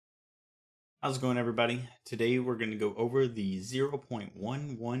How's it going, everybody? Today we're going to go over the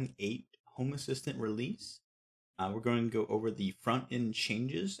 0.118 Home Assistant release. We're going to go over the front end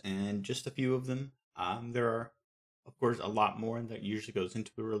changes and just a few of them. There are, of course, a lot more that usually goes into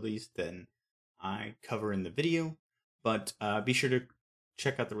the release than I cover in the video, but be sure to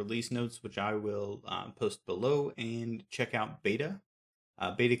check out the release notes, which I will post below, and check out beta.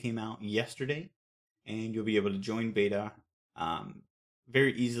 Beta came out yesterday, and you'll be able to join beta um,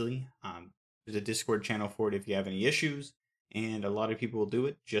 very easily. There's a Discord channel for it if you have any issues, and a lot of people will do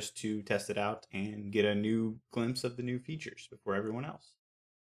it just to test it out and get a new glimpse of the new features before everyone else.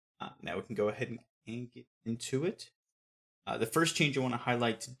 Now we can go ahead and get into it. The first change I want to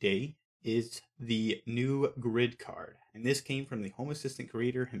highlight today is the new grid card, and this came from the Home Assistant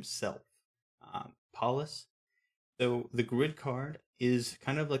creator himself, Paulus. So the grid card is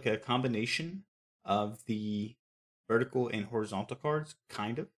kind of like a combination of the vertical and horizontal cards,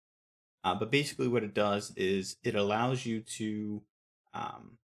 kind of. But basically, what it does is it allows you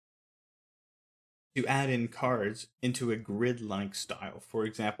um, to add in cards into a grid-like style. For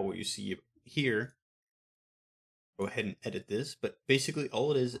example, what you see here. Go ahead and edit this, but basically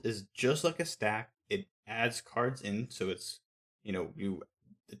all it is just like a stack. It adds cards in, so it's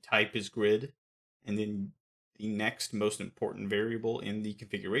the type is grid, and then the next most important variable in the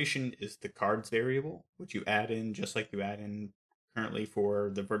configuration is the cards variable, which you add in just like you add in currently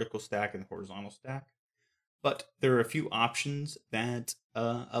for the vertical stack and horizontal stack. But there are a few options that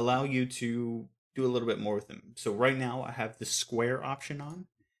allow you to do a little bit more with them. So right now I have the square option on.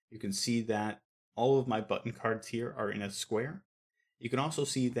 You can see that all of my button cards here are in a square. You can also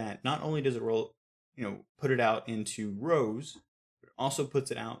see that not only does it put it out into rows, but it also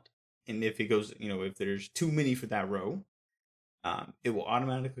puts it out. And if it goes, if there's too many for that row, it will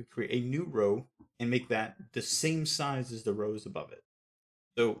automatically create a new row and make that the same size as the rows above it.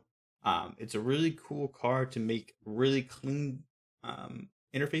 So it's a really cool card to make really clean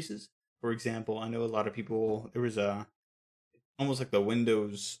interfaces. For example, I know a lot of people, there was almost like the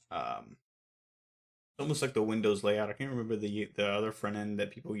Windows, almost like the Windows layout. I can't remember the other front end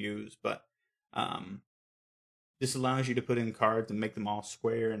that people use, but um, this allows you to put in cards and make them all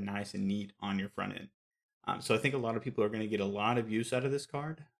square and nice and neat on your front end. So I think a lot of people are going to get a lot of use out of this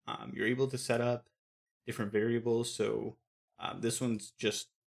card. You're able to set up different variables. So this one's just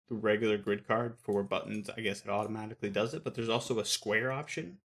the regular grid card for buttons. I guess it automatically does it, but there's also a square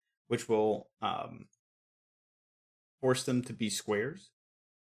option, which will force them to be squares.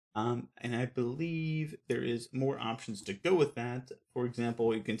 And I believe there is more options to go with that. For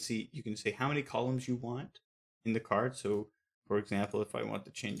example, you can say how many columns you want in the card. So, for example, if I want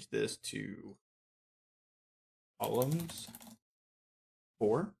to change this to columns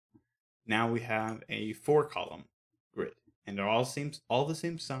 4, now we have a 4-column grid, and they're all the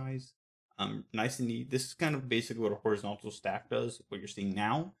same size. Nice and neat. This is kind of basically what a horizontal stack does, what you're seeing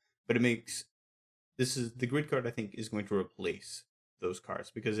now, but this is the grid card. I think is going to replace those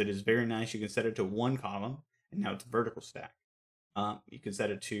cards because it is very nice. You can set it to 1 column, and now it's a vertical stack. You can set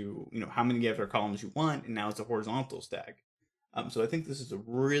it to how many other columns you want, and now it's a horizontal stack. So I think this is a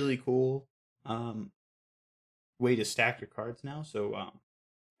really cool way to stack your cards now. So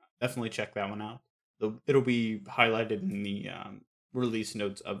definitely check that one out. It'll be highlighted in the release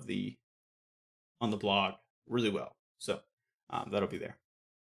notes of on the blog really well. So that'll be there.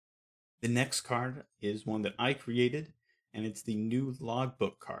 The next card is one that I created, and it's the new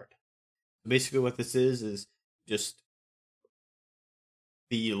Logbook Card. Basically, what this is just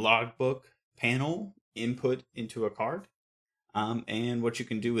the logbook panel input into a card. And what you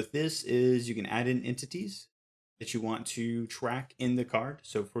can do with this is you can add in entities that you want to track in the card.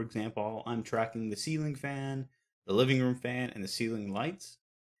 So, for example, I'm tracking the ceiling fan, the living room fan, and the ceiling lights.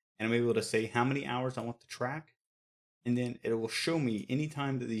 And I'm able to say how many hours I want to track. And then it will show me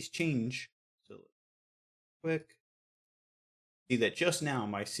anytime that these change. So, quick. See that just now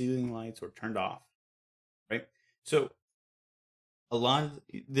my ceiling lights were turned off, right? So, a lot of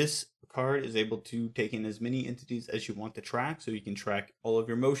this card is able to take in as many entities as you want to track. So you can track all of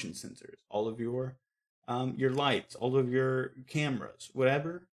your motion sensors, all of your lights, all of your cameras,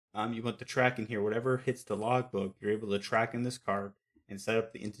 whatever you want to track in here, whatever hits the logbook, you're able to track in this card and set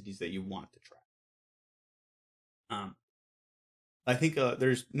up the entities that you want to track. I think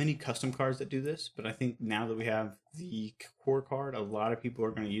there's many custom cards that do this, but I think now that we have the core card, a lot of people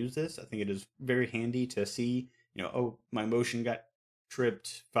are going to use this. I think it is very handy to see, oh, my motion got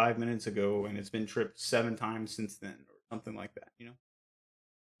tripped 5 minutes ago and it's been tripped 7 times since then, or something like that,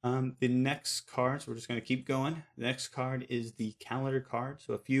 The next card, so we're just going to keep going. The next card is the calendar card.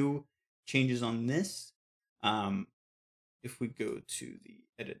 So a few changes on this. if we go to the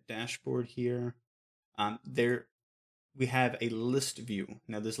edit dashboard here, there we have a list view.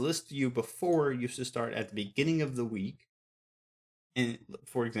 Now this list view before used to start at the beginning of the week, and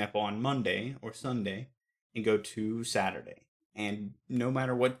for example on Monday or Sunday, and go to Saturday. And no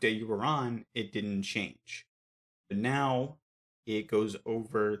matter what day you were on, it didn't change. But now it goes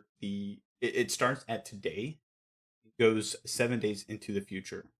over it starts at today, it goes 7 days into the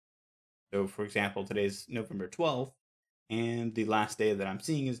future. So for example, today's November 12th, and the last day that I'm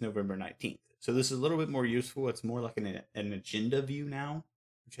seeing is November 19th. So this is a little bit more useful. It's more like an agenda view now,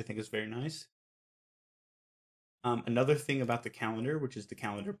 which I think is very nice. Another thing about the calendar, which is the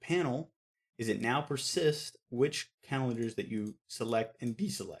calendar panel, is it now persists which calendars that you select and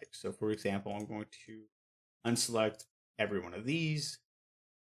deselect. So for example, I'm going to unselect every one of these,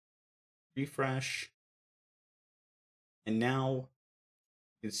 refresh, and now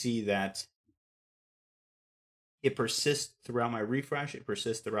you can see that it persists throughout my refresh. It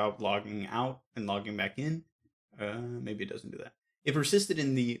persists throughout logging out and logging back in. Maybe it doesn't do that. It persisted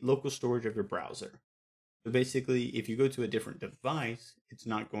in the local storage of your browser. So basically, if you go to a different device, it's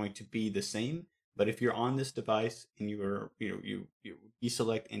not going to be the same. But if you're on this device and you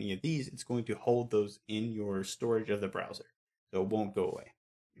deselect any of these, it's going to hold those in your storage of the browser. So it won't go away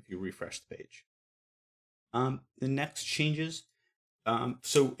if you refresh the page. The next changes.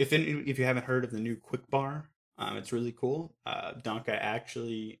 So if you haven't heard of the new quick bar, it's really cool. Donka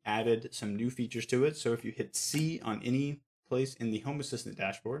actually added some new features to it. So if you hit C on any place in the Home Assistant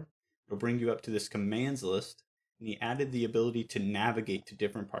dashboard, it'll bring you up to this commands list. And he added the ability to navigate to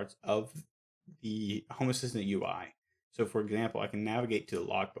different parts of the Home Assistant UI. So for example, I can navigate to the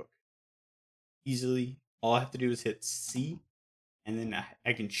logbook easily. All I have to do is hit C, and then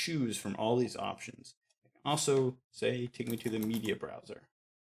I can choose from all these options. I can also say, take me to the media browser.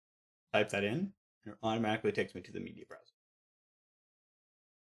 Type that in, and it automatically takes me to the media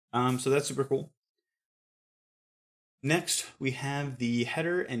browser. So that's super cool. Next, we have the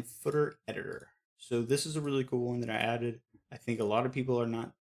header and footer editor. So this is a really cool one that I added. I think a lot of people are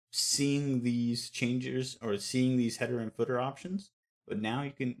not seeing these changes or seeing these header and footer options, but now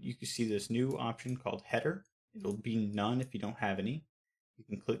you can see this new option called header. It'll be none if you don't have any. You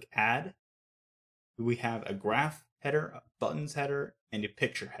can click add. We have a graph header, a buttons header, and a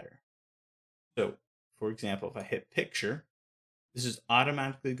picture header. So for example, if I hit picture, this is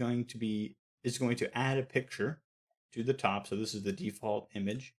automatically going to add a picture to the top. So this is the default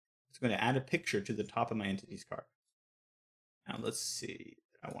image. It's going to add a picture to the top of my entities card. Now let's see.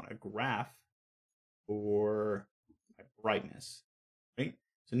 I want a graph for my brightness, right?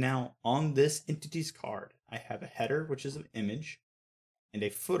 So now on this entities card, I have a header, which is an image, and a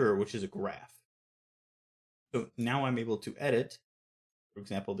footer, which is a graph. So now I'm able to edit, for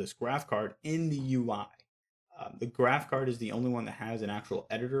example, this graph card in the UI. The graph card is the only one that has an actual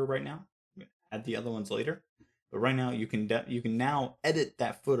editor right now. I'm going to add the other ones later. But right now, you can now edit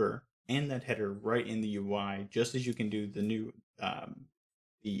that footer and that header right in the UI, just as you can do the new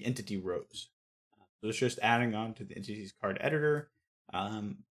the entity rows. So it's just adding on to the entities card editor.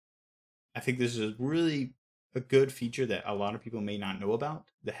 I think this is really a good feature that a lot of people may not know about,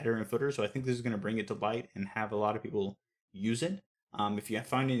 the header and footer. So I think this is going to bring it to light and have a lot of people use it. If you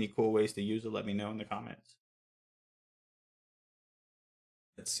find any cool ways to use it, let me know in the comments.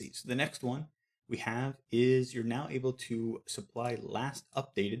 Let's see. So the next one we have is you're now able to supply last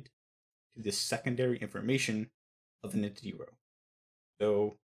updated to the secondary information of an entity row.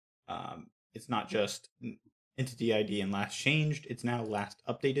 So it's not just entity ID and last changed, it's now last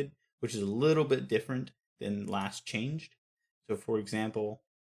updated, which is a little bit different than last changed. So for example,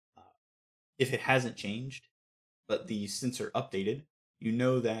 if it hasn't changed, but the sensor updated, you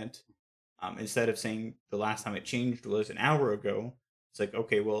know that instead of saying the last time it changed was an hour ago, it's like,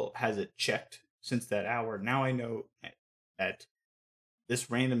 okay, well, has it checked since that hour? Now I know that this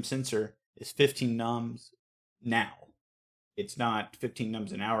random sensor is 15 nums now. It's not 15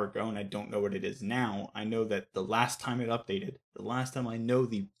 nums an hour ago, and I don't know what it is now. I know that the last time it updated, the last time I know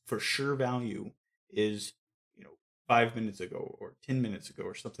the for sure value is, 5 minutes ago or 10 minutes ago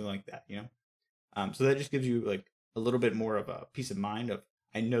or something like that, So that just gives you like a little bit more of a peace of mind of,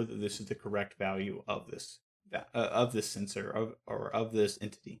 I know that this is the correct value of this sensor of this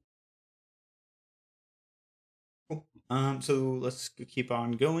entity. Cool. So let's keep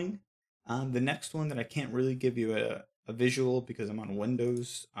on going. The next one that I can't really give you a visual because I'm on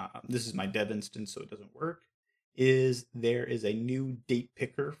Windows, this is my dev instance, so it doesn't work, is there is a new date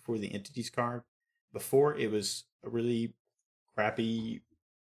picker for the entities card. Before, it was a really crappy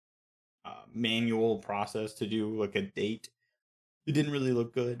manual process to do like a date. It didn't really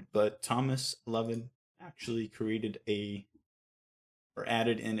look good, but Thomas Levin actually created a or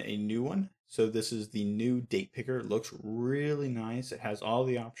added in a new one. So this is the new date picker. It looks really nice. It has all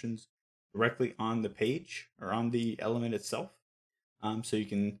the options directly on the page or on the element itself. So you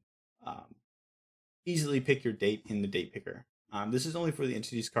can easily pick your date in the date picker. This is only for the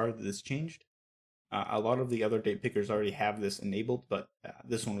entities card that this changed. A lot of the other date pickers already have this enabled, but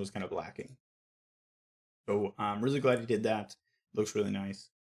this one was kind of lacking. So I'm really glad he did that. Looks really nice.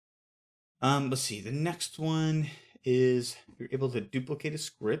 Let's see. The next one is you're able to duplicate a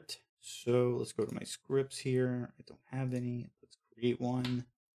script. So let's go to my scripts here. I don't have any. Let's create one.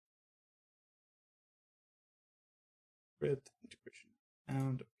 Script integration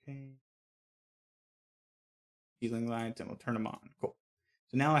found. Okay. Healing lines, and we'll turn them on. Cool.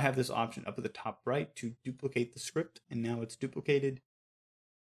 So now I have this option up at the top right to duplicate the script, and now it's duplicated.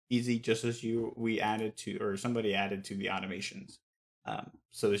 Easy, just as we added to, or somebody added to the automations.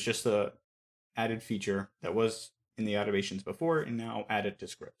 So it's just a added feature that was in the automations before and now added to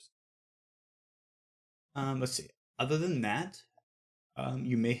scripts. Let's see. Other than that,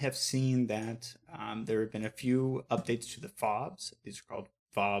 you may have seen that there have been a few updates to the fobs. These are called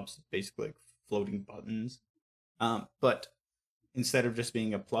fobs, basically like floating buttons. But instead of just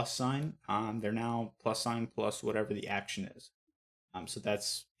being a plus sign, they're now plus sign plus whatever the action is. So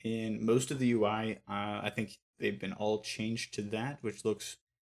that's in most of the UI. I think they've been all changed to that, which looks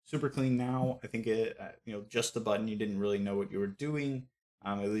super clean now. I think it, just the button, you didn't really know what you were doing.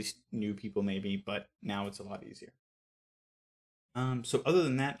 At least new people maybe, but now it's a lot easier. So other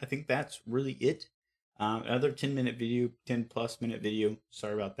than that, I think that's really it. Another 10-minute video, 10+ minute video.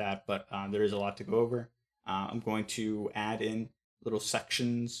 Sorry about that, but there is a lot to go over. I'm going to add in little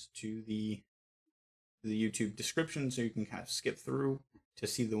sections to the YouTube description so you can kind of skip through to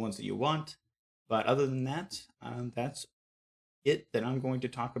see the ones that you want. But other than that, that's it that I'm going to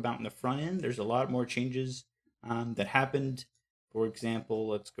talk about in the front end. There's a lot more changes that happened. For example,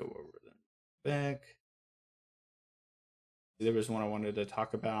 let's go over them back. There was one I wanted to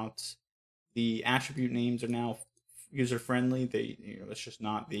talk about. The attribute names are now user friendly. It's just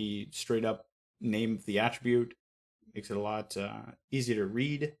not the straight up name of the attribute. Makes it a lot easier to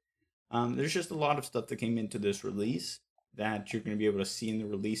read. There's just a lot of stuff that came into this release that you're going to be able to see in the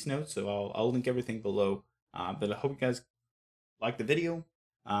release notes. So I'll link everything below. But I hope you guys like the video.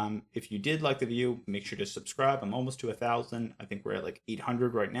 If you did like the video, make sure to subscribe. I'm almost to 1,000. I think we're at like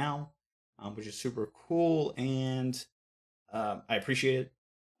 800 right now, which is super cool. And I appreciate it.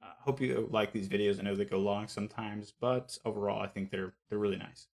 Hope you like these videos. I know they go long sometimes, but overall, I think they're really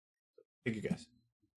nice. Thank you guys.